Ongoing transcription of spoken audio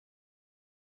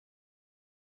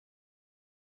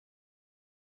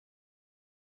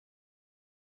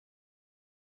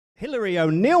Hilary O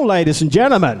Neil, ladies and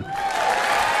gentlemen.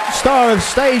 Star of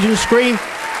stage and screen,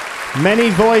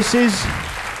 many voices.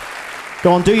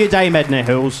 Go on, do your Dame Edna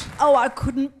Hills. Oh, I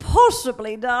couldn't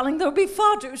possibly, darling. That would be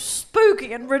far too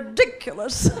spooky and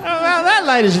ridiculous. How about that,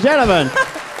 ladies and gentlemen?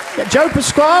 Yeah, Joe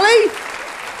Pasquale.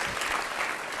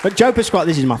 But Joe Pasquale,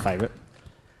 this is my favourite.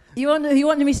 You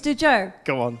want me to do Joe?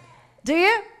 Go on. Do you?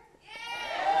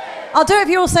 Yeah. I'll do it if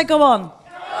you all say go on.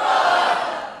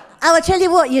 Oh, I tell you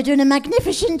what, you're doing a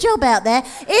magnificent job out there.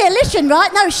 Here, listen,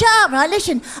 right? No, shut up, right?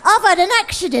 Listen, I've had an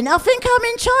accident. I think I'm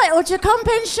entitled to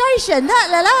compensation.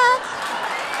 La la.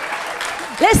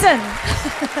 Listen,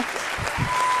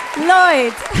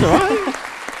 Lloyd. Right.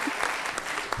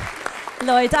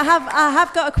 Lloyd, I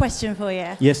have got a question for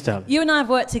you. Yes, darling. You and I have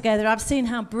worked together. I've seen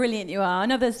how brilliant you are. I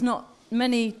know there's not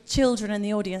many children in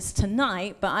the audience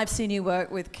tonight, but I've seen you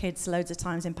work with kids loads of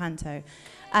times in Panto.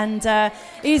 And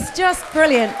he's just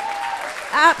brilliant.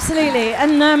 Absolutely.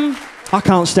 And I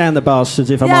can't stand the bastards,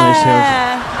 if I'm honest, Hills.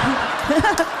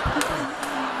 yeah.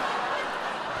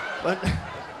 But